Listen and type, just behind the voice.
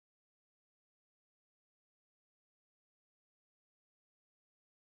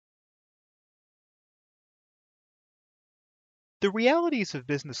The realities of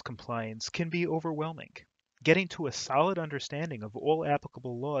business compliance can be overwhelming. Getting to a solid understanding of all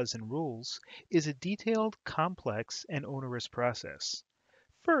applicable laws and rules is a detailed, complex, and onerous process.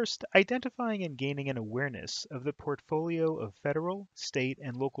 First, identifying and gaining an awareness of the portfolio of federal, state,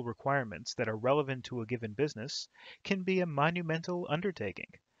 and local requirements that are relevant to a given business can be a monumental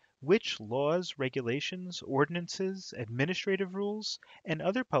undertaking. Which laws, regulations, ordinances, administrative rules, and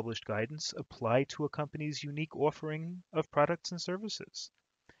other published guidance apply to a company's unique offering of products and services?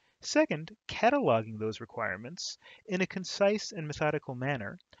 Second, cataloging those requirements in a concise and methodical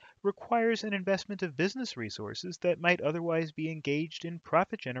manner requires an investment of business resources that might otherwise be engaged in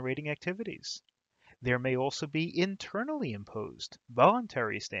profit generating activities. There may also be internally imposed,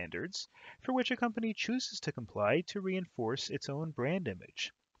 voluntary standards for which a company chooses to comply to reinforce its own brand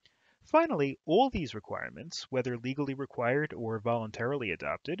image. Finally, all these requirements, whether legally required or voluntarily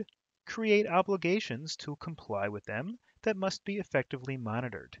adopted, create obligations to comply with them that must be effectively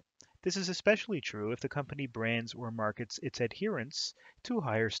monitored. This is especially true if the company brands or markets its adherence to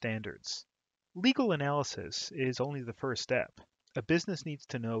higher standards. Legal analysis is only the first step. A business needs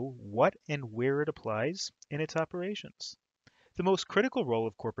to know what and where it applies in its operations. The most critical role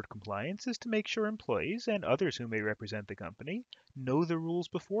of corporate compliance is to make sure employees and others who may represent the company know the rules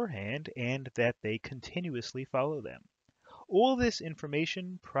beforehand and that they continuously follow them. All this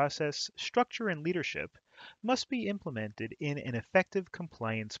information, process, structure, and leadership must be implemented in an effective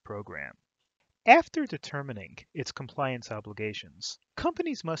compliance program. After determining its compliance obligations,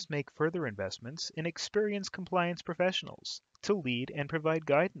 companies must make further investments in experienced compliance professionals to lead and provide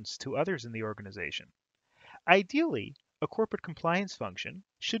guidance to others in the organization. Ideally, a corporate compliance function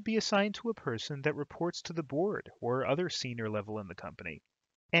should be assigned to a person that reports to the board or other senior level in the company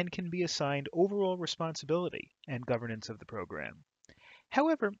and can be assigned overall responsibility and governance of the program.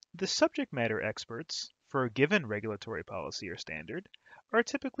 However, the subject matter experts for a given regulatory policy or standard are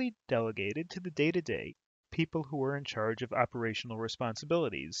typically delegated to the day-to-day people who are in charge of operational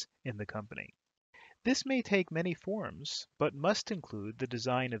responsibilities in the company. This may take many forms, but must include the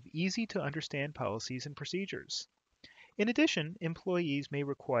design of easy to understand policies and procedures. In addition, employees may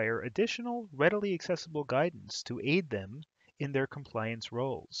require additional, readily accessible guidance to aid them in their compliance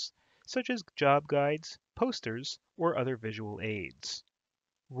roles, such as job guides, posters, or other visual aids.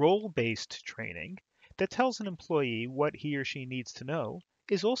 Role-based training that tells an employee what he or she needs to know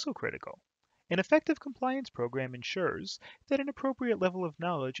is also critical. An effective compliance program ensures that an appropriate level of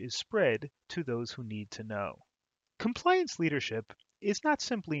knowledge is spread to those who need to know. Compliance leadership is not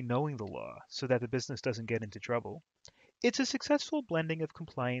simply knowing the law so that the business doesn't get into trouble. It's a successful blending of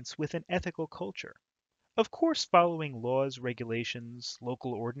compliance with an ethical culture. Of course, following laws, regulations,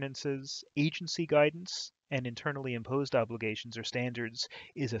 local ordinances, agency guidance, and internally imposed obligations or standards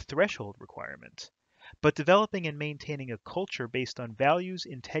is a threshold requirement. But developing and maintaining a culture based on values,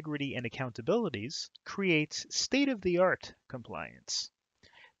 integrity, and accountabilities creates state-of-the-art compliance.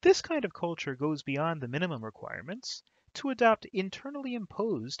 This kind of culture goes beyond the minimum requirements to adopt internally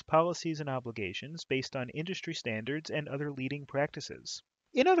imposed policies and obligations based on industry standards and other leading practices.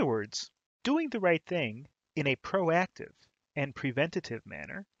 In other words, doing the right thing in a proactive and preventative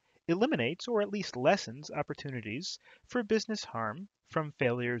manner eliminates or at least lessens opportunities for business harm from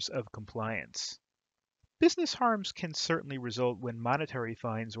failures of compliance. Business harms can certainly result when monetary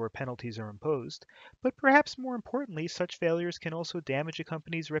fines or penalties are imposed, but perhaps more importantly, such failures can also damage a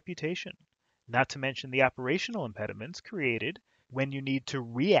company's reputation, not to mention the operational impediments created when you need to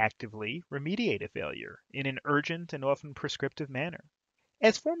reactively remediate a failure in an urgent and often prescriptive manner.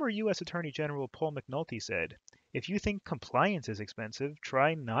 As former U.S. Attorney General Paul McNulty said, if you think compliance is expensive,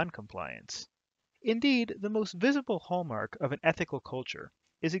 try non-compliance. Indeed, the most visible hallmark of an ethical culture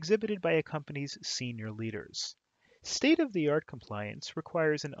is exhibited by a company's senior leaders. State-of-the-art compliance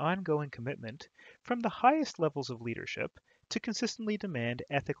requires an ongoing commitment from the highest levels of leadership to consistently demand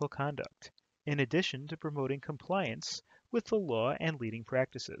ethical conduct, in addition to promoting compliance with the law and leading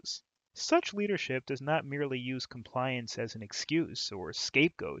practices. Such leadership does not merely use compliance as an excuse or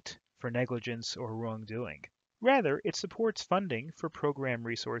scapegoat for negligence or wrongdoing. Rather, it supports funding for program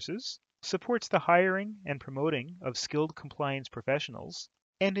resources, supports the hiring and promoting of skilled compliance professionals,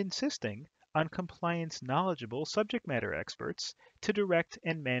 and insisting on compliance knowledgeable subject matter experts to direct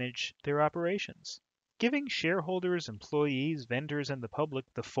and manage their operations. Giving shareholders, employees, vendors, and the public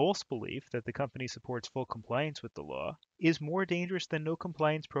the false belief that the company supports full compliance with the law is more dangerous than no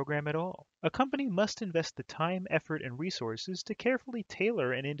compliance program at all. A company must invest the time, effort, and resources to carefully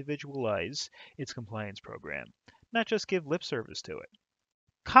tailor and individualize its compliance program, not just give lip service to it.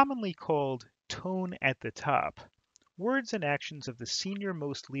 Commonly called tone at the top, words and actions of the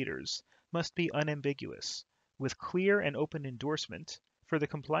senior-most leaders must be unambiguous, with clear and open endorsement for the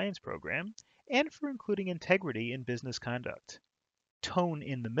compliance program and for including integrity in business conduct. Tone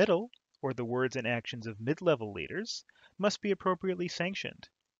in the middle, or the words and actions of mid-level leaders, must be appropriately sanctioned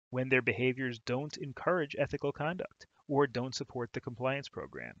when their behaviors don't encourage ethical conduct or don't support the compliance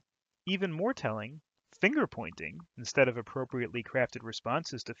program. Even more telling, finger pointing, instead of appropriately crafted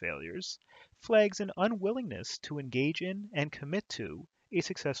responses to failures, flags an unwillingness to engage in and commit to a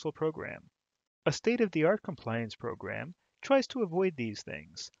successful program. A state-of-the-art compliance program tries to avoid these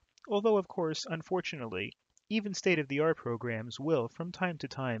things, although of course, unfortunately, even state-of-the-art programs will from time to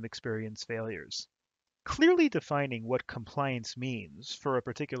time experience failures. Clearly defining what compliance means for a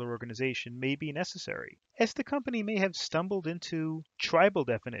particular organization may be necessary, as the company may have stumbled into tribal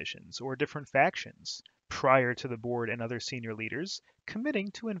definitions or different factions prior to the board and other senior leaders committing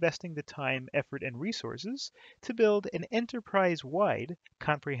to investing the time, effort, and resources to build an enterprise-wide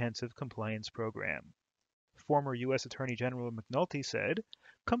comprehensive compliance program. Former U.S. Attorney General McNulty said,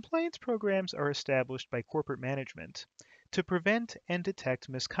 "Compliance programs are established by corporate management to prevent and detect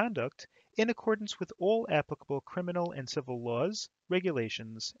misconduct in accordance with all applicable criminal and civil laws,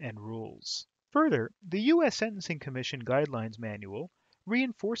 regulations, and rules." Further, the U.S. Sentencing Commission Guidelines Manual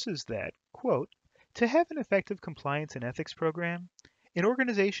reinforces that, quote, "To have an effective compliance and ethics program, an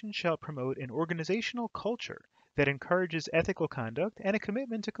organization shall promote an organizational culture that encourages ethical conduct and a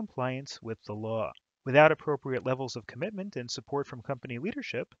commitment to compliance with the law. Without appropriate levels of commitment and support from company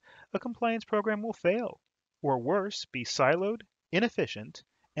leadership, a compliance program will fail, or worse, be siloed, inefficient,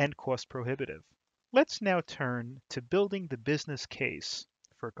 and cost prohibitive." Let's now turn to building the business case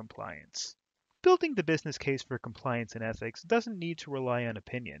for compliance. Building the business case for compliance and ethics doesn't need to rely on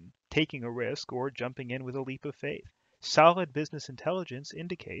opinion, taking a risk, or jumping in with a leap of faith. Solid business intelligence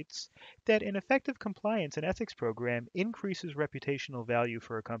indicates that an effective compliance and ethics program increases reputational value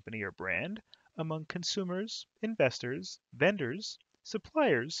for a company or brand among consumers, investors, vendors,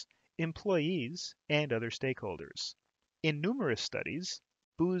 suppliers, employees, and other stakeholders. In numerous studies,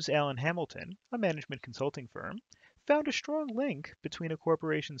 Booz Allen Hamilton, a management consulting firm, found a strong link between a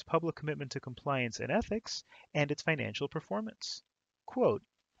corporation's public commitment to compliance and ethics and its financial performance. Quote,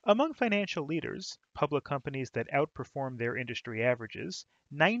 "Among financial leaders, public companies that outperform their industry averages,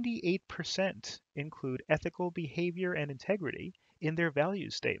 98% include ethical behavior and integrity in their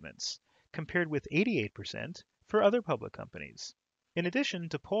values statements, compared with 88% for other public companies." In addition,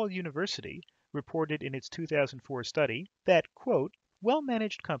 DePaul University reported in its 2004 study that, quote,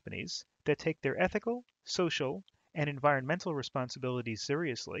 "Well-managed companies that take their ethical, social, and environmental responsibilities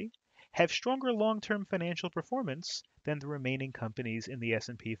seriously have stronger long-term financial performance than the remaining companies in the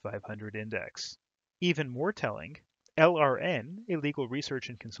S&P 500 index." Even more telling, LRN, a legal research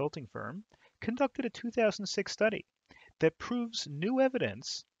and consulting firm, conducted a 2006 study that proves new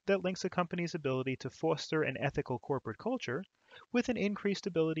evidence that links a company's ability to foster an ethical corporate culture with an increased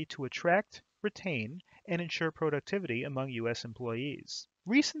ability to attract, retain, and ensure productivity among U.S. employees.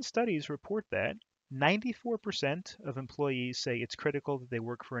 Recent studies report that 94% of employees say it's critical that they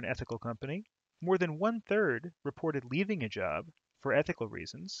work for an ethical company. More than one-third reported leaving a job for ethical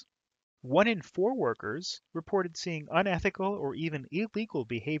reasons. 1 in 4 workers reported seeing unethical or even illegal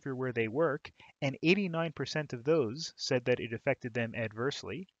behavior where they work, and 89% of those said that it affected them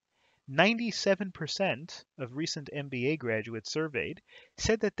adversely. 97% of recent MBA graduates surveyed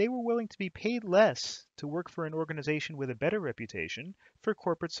said that they were willing to be paid less to work for an organization with a better reputation for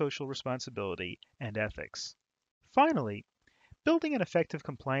corporate social responsibility and ethics. Finally, building an effective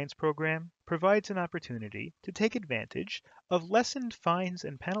compliance program provides an opportunity to take advantage of lessened fines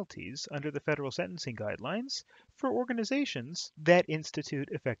and penalties under the federal sentencing guidelines for organizations that institute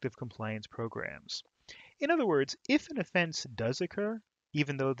effective compliance programs. In other words, if an offense does occur,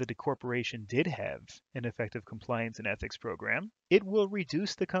 even though the corporation did have an effective compliance and ethics program, it will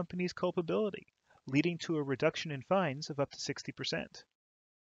reduce the company's culpability, leading to a reduction in fines of up to 60%.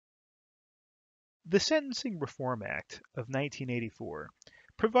 The Sentencing Reform Act of 1984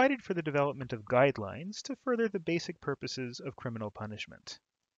 provided for the development of guidelines to further the basic purposes of criminal punishment.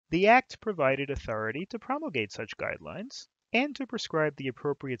 The Act provided authority to promulgate such guidelines and to prescribe the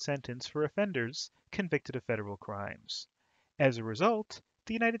appropriate sentence for offenders convicted of federal crimes. As a result,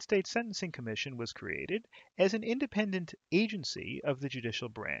 the United States Sentencing Commission was created as an independent agency of the judicial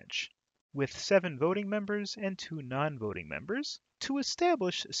branch, with 7 voting members and 2 non-voting members, to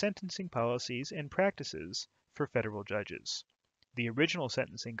establish sentencing policies and practices for federal judges. The original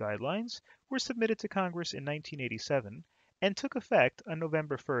sentencing guidelines were submitted to Congress in 1987 and took effect on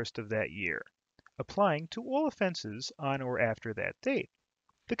November 1st of that year, applying to all offenses on or after that date.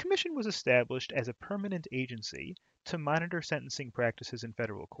 The Commission was established as a permanent agency to monitor sentencing practices in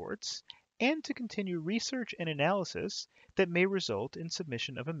federal courts and to continue research and analysis that may result in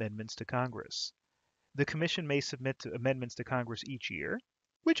submission of amendments to Congress. The Commission may submit amendments to Congress each year,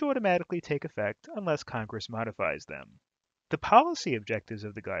 which automatically take effect unless Congress modifies them. The policy objectives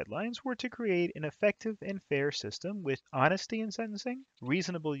of the guidelines were to create an effective and fair system with honesty in sentencing,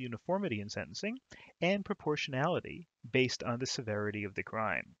 reasonable uniformity in sentencing, and proportionality based on the severity of the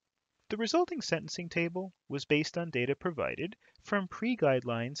crime. The resulting sentencing table was based on data provided from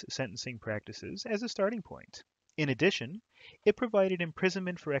pre-guidelines sentencing practices as a starting point. In addition, it provided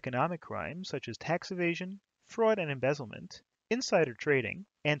imprisonment for economic crimes such as tax evasion, fraud and embezzlement, insider trading,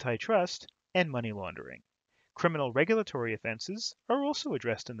 antitrust, and money laundering. Criminal regulatory offenses are also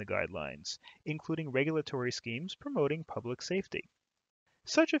addressed in the guidelines, including regulatory schemes promoting public safety.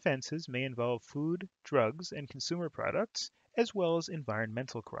 Such offenses may involve food, drugs, and consumer products, as well as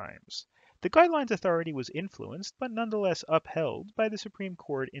environmental crimes. The guidelines' authority was influenced, but nonetheless upheld, by the Supreme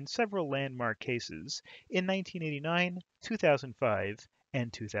Court in several landmark cases in 1989, 2005,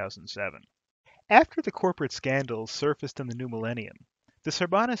 and 2007. After the corporate scandals surfaced in the new millennium, the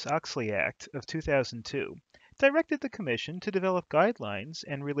Sarbanes-Oxley Act of 2002 directed the Commission to develop guidelines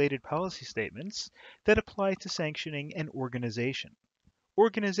and related policy statements that apply to sanctioning an organization.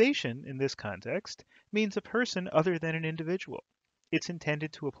 Organization, in this context, means a person other than an individual. It's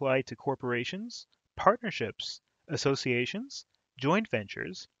intended to apply to corporations, partnerships, associations, joint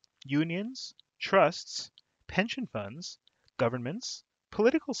ventures, unions, trusts, pension funds, governments,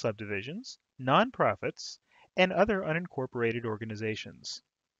 political subdivisions, nonprofits, and other unincorporated organizations.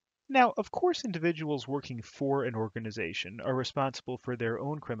 Now, of course, individuals working for an organization are responsible for their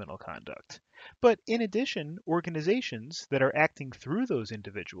own criminal conduct. But in addition, organizations that are acting through those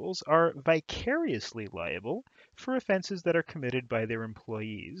individuals are vicariously liable for offenses that are committed by their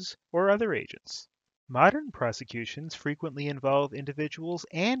employees or other agents. Modern prosecutions frequently involve individuals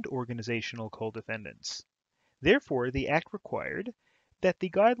and organizational co-defendants. Therefore, the Act required that the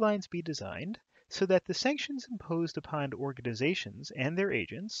guidelines be designed so that the sanctions imposed upon organizations and their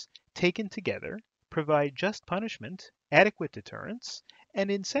agents, taken together, provide just punishment, adequate deterrence,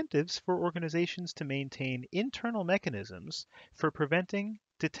 and incentives for organizations to maintain internal mechanisms for preventing,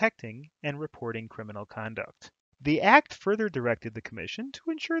 detecting, and reporting criminal conduct. The Act further directed the Commission to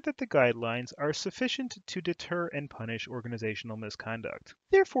ensure that the guidelines are sufficient to deter and punish organizational misconduct.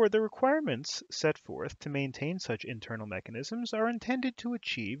 Therefore, the requirements set forth to maintain such internal mechanisms are intended to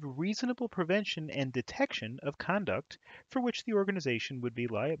achieve reasonable prevention and detection of conduct for which the organization would be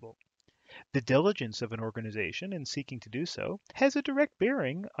liable. The diligence of an organization in seeking to do so has a direct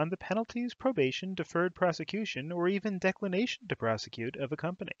bearing on the penalties, probation, deferred prosecution, or even declination to prosecute of a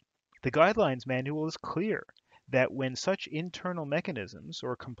company. The Guidelines Manual is clear that when such internal mechanisms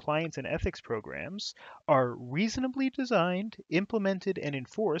or compliance and ethics programs are reasonably designed, implemented, and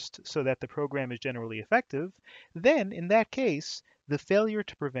enforced so that the program is generally effective, then in that case, the failure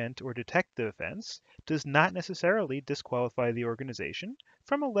to prevent or detect the offense does not necessarily disqualify the organization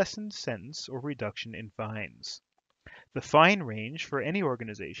from a lessened sentence or reduction in fines. The fine range for any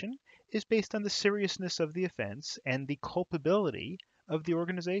organization is based on the seriousness of the offense and the culpability of the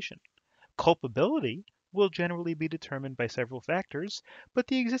organization. Culpability will generally be determined by several factors, but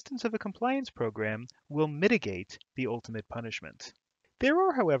the existence of a compliance program will mitigate the ultimate punishment. There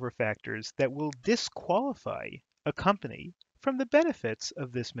are, however, factors that will disqualify a company from the benefits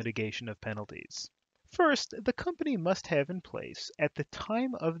of this mitigation of penalties. First, the company must have in place at the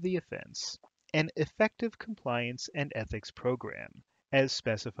time of the offense an effective compliance and ethics program, as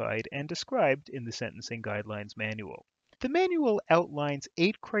specified and described in the Sentencing Guidelines Manual. The manual outlines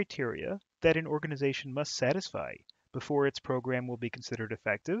 8 criteria that an organization must satisfy before its program will be considered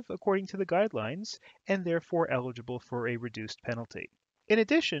effective according to the guidelines and therefore eligible for a reduced penalty. In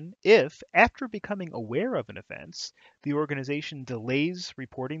addition, if, after becoming aware of an offense, the organization delays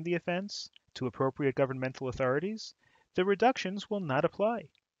reporting the offense to appropriate governmental authorities, the reductions will not apply.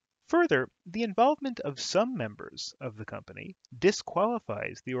 Further, the involvement of some members of the company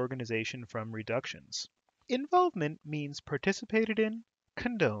disqualifies the organization from reductions. Involvement means participated in,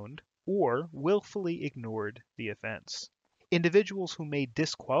 condoned, or willfully ignored the offense. Individuals who may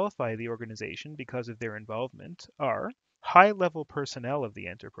disqualify the organization because of their involvement are high-level personnel of the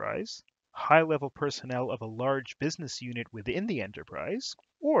enterprise, high-level personnel of a large business unit within the enterprise,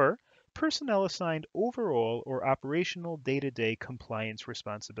 or personnel assigned overall or operational day-to-day compliance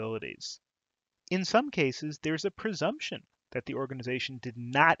responsibilities. In some cases, there's a presumption that the organization did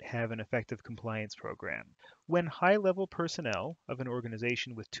not have an effective compliance program. When high-level personnel of an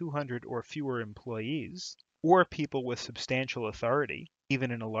organization with 200 or fewer employees, or people with substantial authority,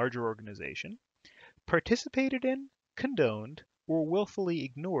 even in a larger organization, participated in, condoned, or willfully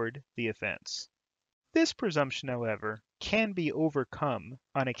ignored the offense. This presumption, however, can be overcome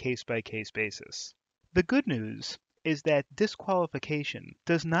on a case-by-case basis. The good news is that disqualification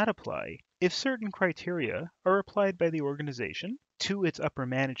does not apply if certain criteria are applied by the organization to its upper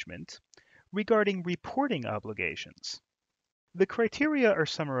management regarding reporting obligations. The criteria are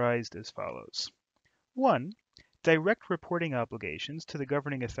summarized as follows. 1. Direct reporting obligations to the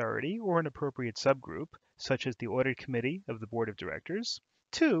governing authority or an appropriate subgroup, such as the Audit Committee of the Board of Directors.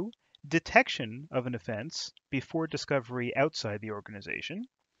 2. Detection of an offense before discovery outside the organization.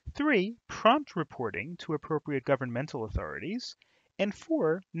 3. Prompt reporting to appropriate governmental authorities. And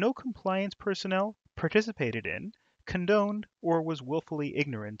 4. No compliance personnel participated in, condoned, or was willfully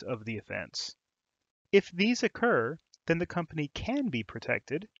ignorant of the offense. If these occur, then the company can be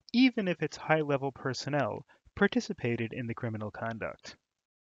protected, even if its high-level personnel participated in the criminal conduct.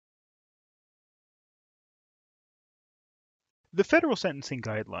 The Federal Sentencing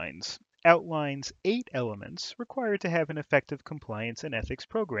Guidelines outlines 8 elements required to have an effective compliance and ethics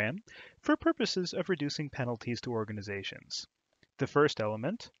program for purposes of reducing penalties to organizations. The first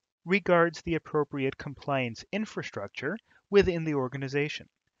element regards the appropriate compliance infrastructure within the organization.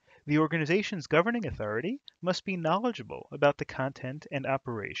 The organization's governing authority must be knowledgeable about the content and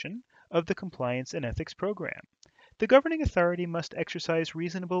operation of the compliance and ethics program. The governing authority must exercise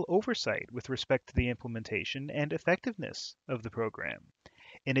reasonable oversight with respect to the implementation and effectiveness of the program.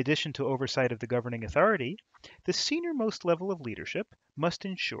 In addition to oversight of the governing authority, the senior-most level of leadership must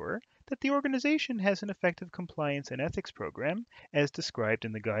ensure that the organization has an effective compliance and ethics program as described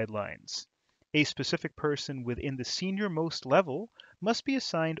in the guidelines. A specific person within the senior-most level must be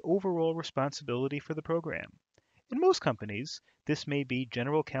assigned overall responsibility for the program. In most companies, this may be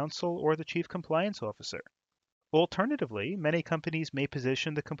general counsel or the chief compliance officer. Alternatively, many companies may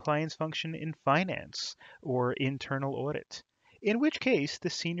position the compliance function in finance or internal audit, in which case the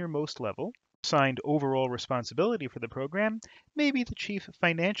senior-most level, assigned overall responsibility for the program, may be the chief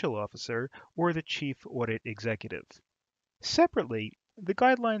financial officer or the chief audit executive. Separately, the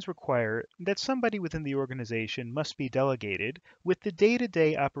guidelines require that somebody within the organization must be delegated with the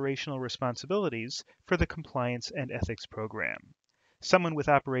day-to-day operational responsibilities for the compliance and ethics program. Someone with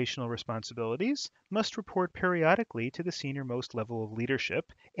operational responsibilities must report periodically to the senior-most level of leadership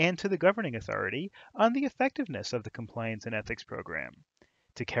and to the governing authority on the effectiveness of the compliance and ethics program.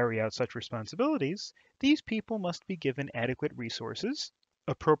 To carry out such responsibilities, these people must be given adequate resources,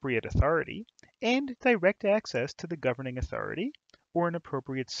 appropriate authority, and direct access to the governing authority or an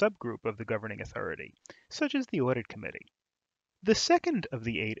appropriate subgroup of the governing authority, such as the Audit Committee. The second of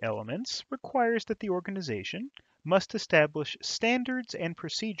the 8 elements requires that the organization must establish standards and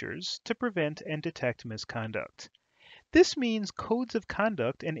procedures to prevent and detect misconduct. This means codes of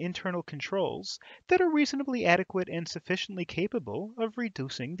conduct and internal controls that are reasonably adequate and sufficiently capable of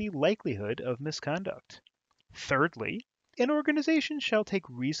reducing the likelihood of misconduct. Thirdly, an organization shall take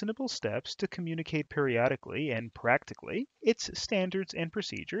reasonable steps to communicate periodically and practically its standards and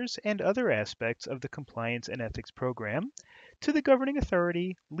procedures and other aspects of the compliance and ethics program to the governing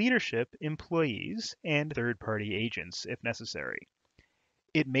authority, leadership, employees, and third-party agents if necessary.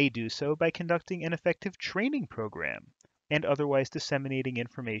 It may do so by conducting an effective training program and otherwise disseminating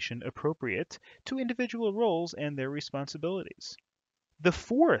information appropriate to individual roles and their responsibilities. The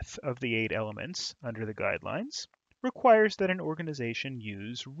fourth of the 8 elements under the guidelines requires that an organization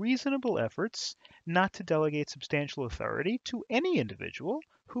use reasonable efforts not to delegate substantial authority to any individual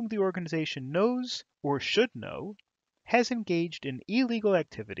whom the organization knows or should know has engaged in illegal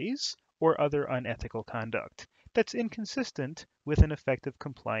activities or other unethical conduct that's inconsistent with an effective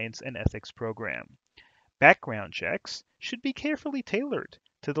compliance and ethics program. Background checks should be carefully tailored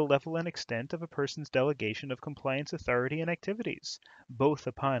to the level and extent of a person's delegation of compliance authority and activities, both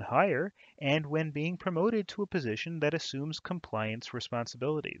upon hire and when being promoted to a position that assumes compliance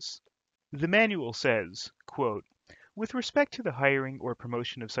responsibilities. The manual says, quote, "With respect to the hiring or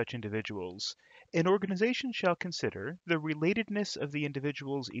promotion of such individuals, an organization shall consider the relatedness of the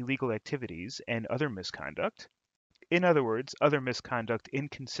individual's illegal activities and other misconduct, in other words, other misconduct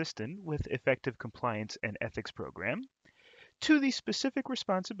inconsistent with effective compliance and ethics program, to the specific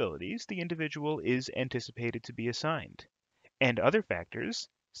responsibilities the individual is anticipated to be assigned, and other factors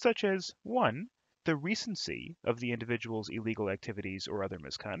such as 1. The recency of the individual's illegal activities or other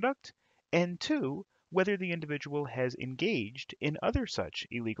misconduct, and 2. Whether the individual has engaged in other such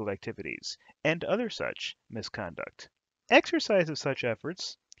illegal activities and other such misconduct. Exercise of such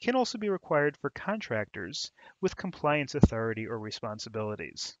efforts can also be required for contractors with compliance authority or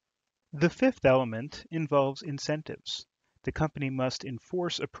responsibilities. The fifth element involves incentives. The company must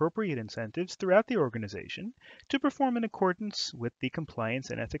enforce appropriate incentives throughout the organization to perform in accordance with the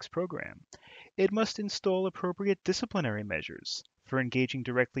compliance and ethics program. It must install appropriate disciplinary measures for engaging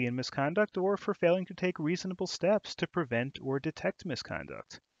directly in misconduct or for failing to take reasonable steps to prevent or detect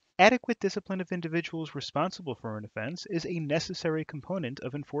misconduct. Adequate discipline of individuals responsible for an offense is a necessary component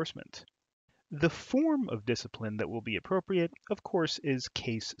of enforcement. The form of discipline that will be appropriate, of course, is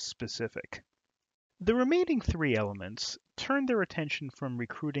case specific. The remaining three elements turn their attention from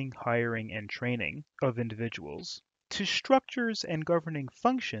recruiting, hiring, and training of individuals to structures and governing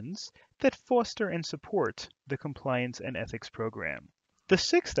functions that foster and support the compliance and ethics program. The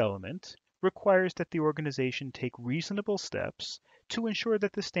sixth element requires that the organization take reasonable steps to ensure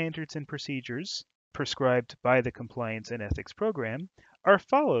that the standards and procedures prescribed by the compliance and ethics program are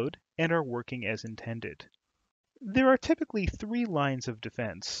followed and are working as intended. There are typically three lines of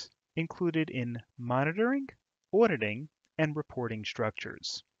defense included in monitoring, auditing, and reporting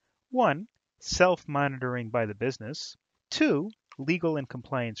structures. 1. Self-monitoring by the business. 2. Legal and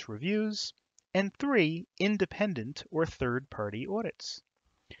compliance reviews. And 3. Independent or third-party audits.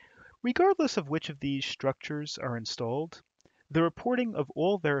 Regardless of which of these structures are installed, the reporting of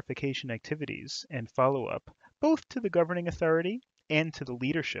all verification activities and follow-up, both to the governing authority and to the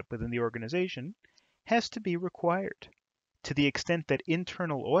leadership within the organization, has to be required. To the extent that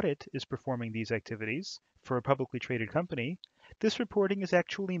internal audit is performing these activities for a publicly traded company, this reporting is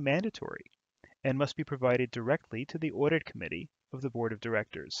actually mandatory and must be provided directly to the audit committee of the board of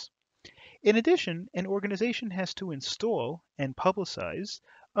directors. In addition, an organization has to install and publicize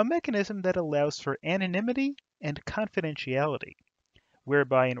a mechanism that allows for anonymity and confidentiality,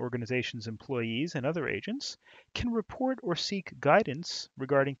 whereby an organization's employees and other agents can report or seek guidance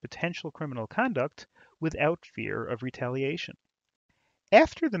regarding potential criminal conduct without fear of retaliation.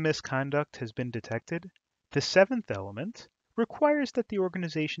 After the misconduct has been detected, the seventh element requires that the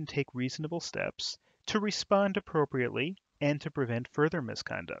organization take reasonable steps to respond appropriately and to prevent further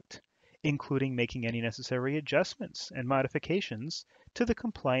misconduct, including making any necessary adjustments and modifications to the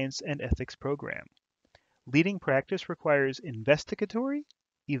compliance and ethics program. Leading practice requires investigatory,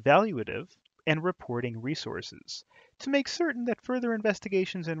 evaluative, and reporting resources to make certain that further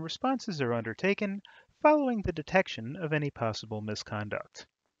investigations and responses are undertaken following the detection of any possible misconduct.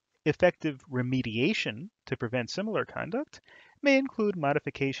 Effective remediation to prevent similar conduct may include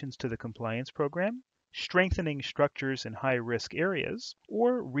modifications to the compliance program, strengthening structures in high-risk areas,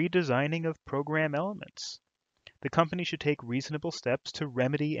 or redesigning of program elements. The company should take reasonable steps to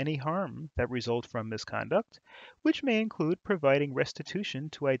remedy any harm that result from misconduct, which may include providing restitution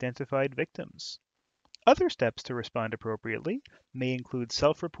to identified victims. Other steps to respond appropriately may include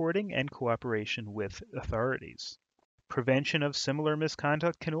self-reporting and cooperation with authorities. Prevention of similar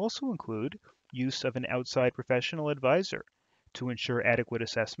misconduct can also include use of an outside professional advisor to ensure adequate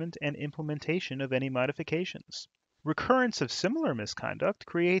assessment and implementation of any modifications. Recurrence of similar misconduct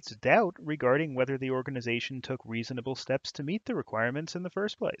creates doubt regarding whether the organization took reasonable steps to meet the requirements in the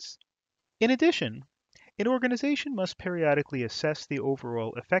first place. In addition, an organization must periodically assess the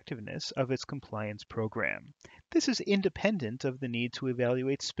overall effectiveness of its compliance program. This is independent of the need to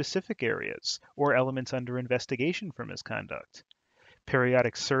evaluate specific areas or elements under investigation for misconduct.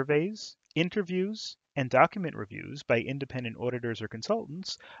 Periodic surveys, interviews, and document reviews by independent auditors or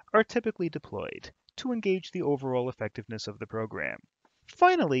consultants are typically deployed to engage the overall effectiveness of the program.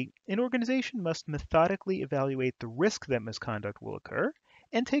 Finally, an organization must methodically evaluate the risk that misconduct will occur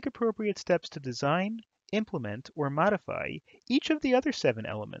and take appropriate steps to design, implement, or modify each of the other 7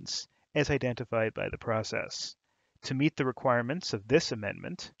 elements as identified by the process. To meet the requirements of this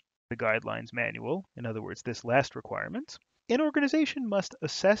amendment, the guidelines manual, in other words, this last requirement, an organization must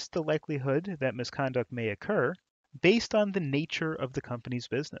assess the likelihood that misconduct may occur based on the nature of the company's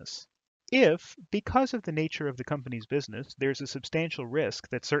business. If, because of the nature of the company's business, there's a substantial risk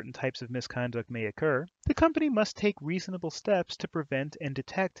that certain types of misconduct may occur, the company must take reasonable steps to prevent and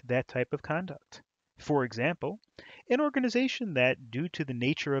detect that type of conduct. For example, an organization that, due to the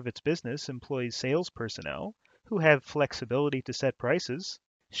nature of its business, employs sales personnel who have flexibility to set prices,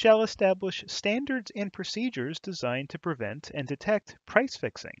 shall establish standards and procedures designed to prevent and detect price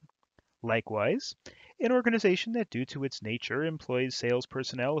fixing. Likewise, an organization that, due to its nature, employs sales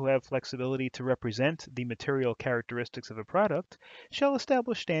personnel who have flexibility to represent the material characteristics of a product, shall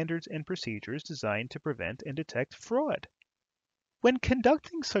establish standards and procedures designed to prevent and detect fraud. When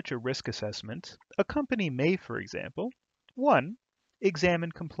conducting such a risk assessment, a company may, for example, 1.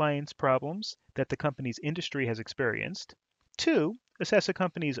 Examine compliance problems that the company's industry has experienced. 2. Assess a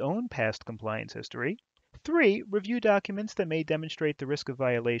company's own past compliance history. 3. Review documents that may demonstrate the risk of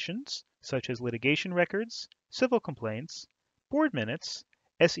violations. such as litigation records, civil complaints, board minutes,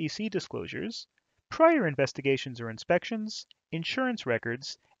 SEC disclosures, prior investigations or inspections, insurance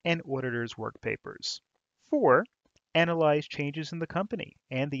records, and auditors' work papers. 4. Analyze changes in the company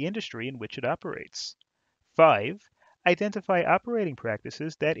and the industry in which it operates. 5. Identify operating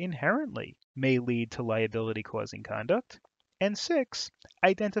practices that inherently may lead to liability-causing conduct. And 6.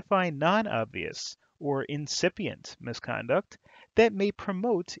 Identify non-obvious or incipient misconduct that may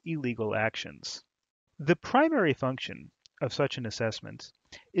promote illegal actions. The primary function of such an assessment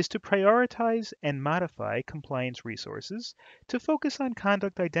is to prioritize and modify compliance resources to focus on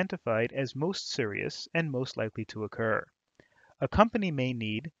conduct identified as most serious and most likely to occur. A company may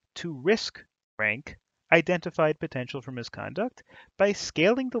need to risk rank identified potential for misconduct by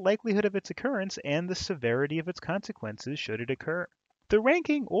scaling the likelihood of its occurrence and the severity of its consequences should it occur. The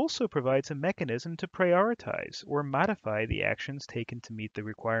ranking also provides a mechanism to prioritize or modify the actions taken to meet the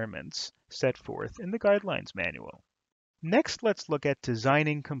requirements set forth in the Guidelines Manual. Next, let's look at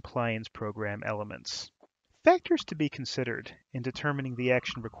designing compliance program elements. Factors to be considered in determining the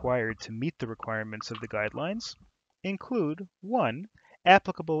action required to meet the requirements of the guidelines include 1.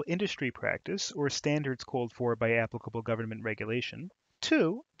 Applicable industry practice or standards called for by applicable government regulation,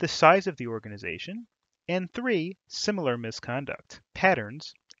 2. The size of the organization, and 3. Similar misconduct,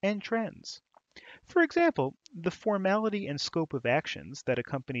 patterns, and trends. For example, the formality and scope of actions that a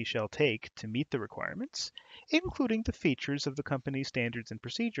company shall take to meet the requirements, including the features of the company's standards and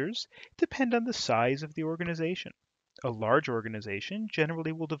procedures, depend on the size of the organization. A large organization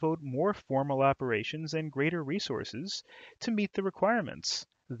generally will devote more formal operations and greater resources to meet the requirements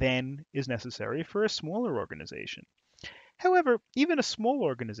than is necessary for a smaller organization. However, even a small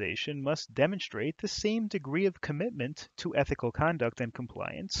organization must demonstrate the same degree of commitment to ethical conduct and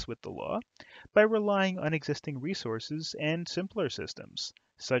compliance with the law by relying on existing resources and simpler systems,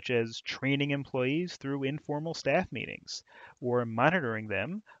 such as training employees through informal staff meetings or monitoring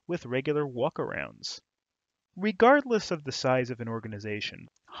them with regular walkarounds. Regardless of the size of an organization,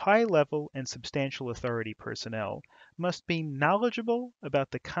 high-level and substantial authority personnel must be knowledgeable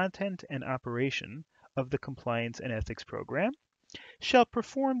about the content and operation of the compliance and ethics program, shall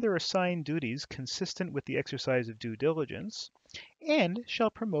perform their assigned duties consistent with the exercise of due diligence, and shall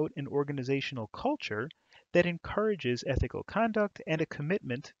promote an organizational culture that encourages ethical conduct and a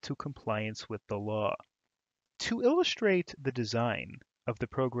commitment to compliance with the law. To illustrate the design of the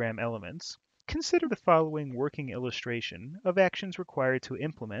program elements, consider the following working illustration of actions required to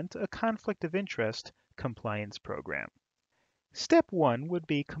implement a conflict of interest compliance program. Step 1 would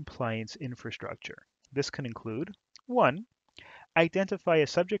be compliance infrastructure. This can include 1. Identify a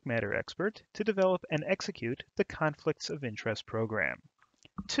subject matter expert to develop and execute the conflicts of interest program.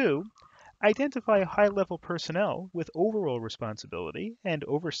 2. Identify high-level personnel with overall responsibility and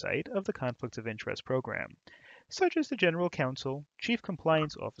oversight of the conflicts of interest program, such as the General Counsel, Chief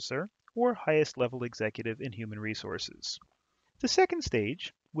Compliance Officer, or highest level executive in human resources. The second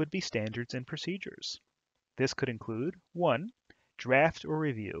stage would be standards and procedures. This could include 1. Draft or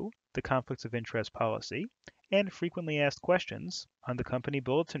review the conflicts of interest policy and frequently asked questions on the company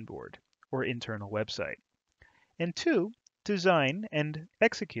bulletin board or internal website. And 2. Design and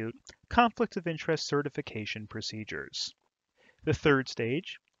execute conflict of interest certification procedures. The third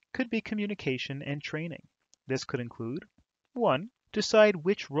stage could be communication and training. This could include 1. Decide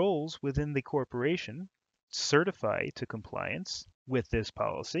which roles within the corporation certify to compliance with this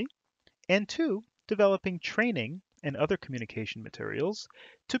policy, and 2. Developing training and other communication materials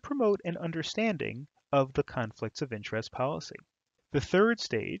to promote an understanding of the conflicts of interest policy. The third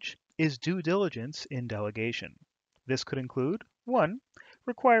stage is due diligence in delegation. This could include 1.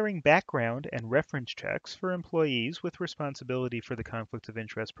 Requiring background and reference checks for employees with responsibility for the conflict of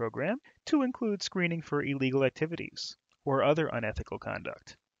interest program to include screening for illegal activities or other unethical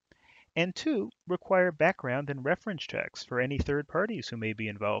conduct. And 2. Require background and reference checks for any third parties who may be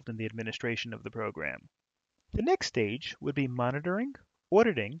involved in the administration of the program. The next stage would be monitoring,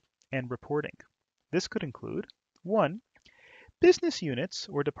 auditing, and reporting. This could include 1. Business units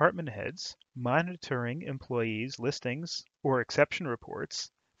or department heads monitoring employees' listings or exception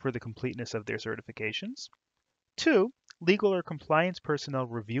reports for the completeness of their certifications. 2. Legal or compliance personnel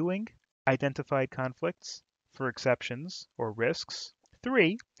reviewing identified conflicts for exceptions or risks.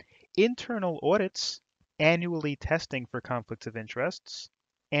 3. Internal audits annually testing for conflicts of interests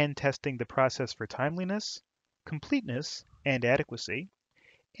and testing the process for timeliness, completeness, and adequacy.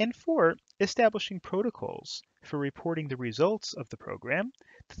 And 4. Establishing protocols for reporting the results of the program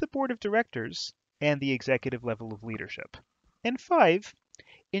to the board of directors and the executive level of leadership. And 5.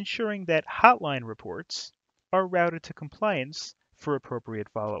 Ensuring that hotline reports are routed to compliance for appropriate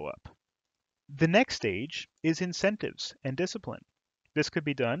follow-up. The next stage is incentives and discipline. This could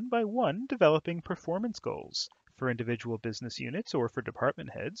be done by one, developing performance goals for individual business units or for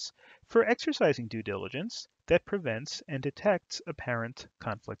department heads for exercising due diligence that prevents and detects apparent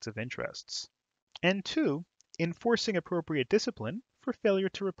conflicts of interests. And two, enforcing appropriate discipline for failure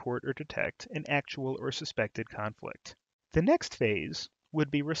to report or detect an actual or suspected conflict. The next phase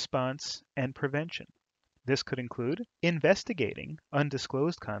would be response and prevention. This could include investigating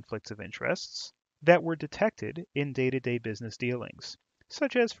undisclosed conflicts of interests that were detected in day-to-day business dealings,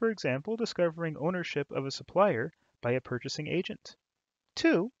 such as, for example, discovering ownership of a supplier by a purchasing agent.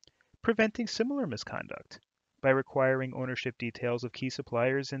 Two, preventing similar misconduct by requiring ownership details of key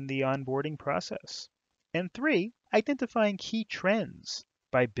suppliers in the onboarding process. And three, identifying key trends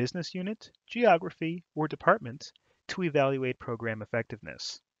by business unit, geography, or department to evaluate program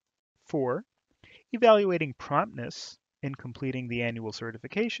effectiveness. Four, evaluating promptness in completing the annual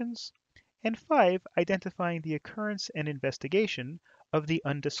certifications. And five, identifying the occurrence and investigation of the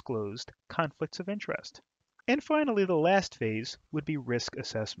undisclosed conflicts of interest. And finally, the last phase would be risk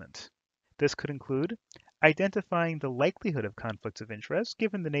assessment. This could include identifying the likelihood of conflicts of interest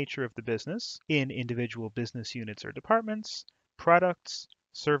given the nature of the business in individual business units or departments, products,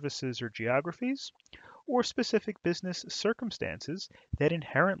 services, or geographies, or specific business circumstances that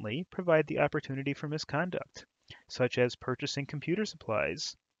inherently provide the opportunity for misconduct, such as purchasing computer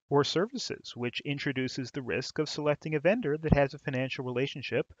supplies or services, which introduces the risk of selecting a vendor that has a financial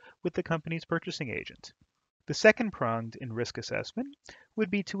relationship with the company's purchasing agent. The second pronged in risk assessment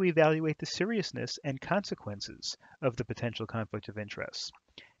would be to evaluate the seriousness and consequences of the potential conflict of interest.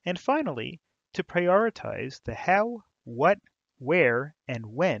 And finally, to prioritize the how, what, where, and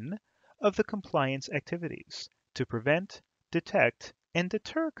when of the compliance activities to prevent, detect, and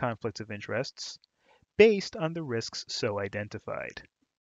deter conflicts of interests based on the risks so identified.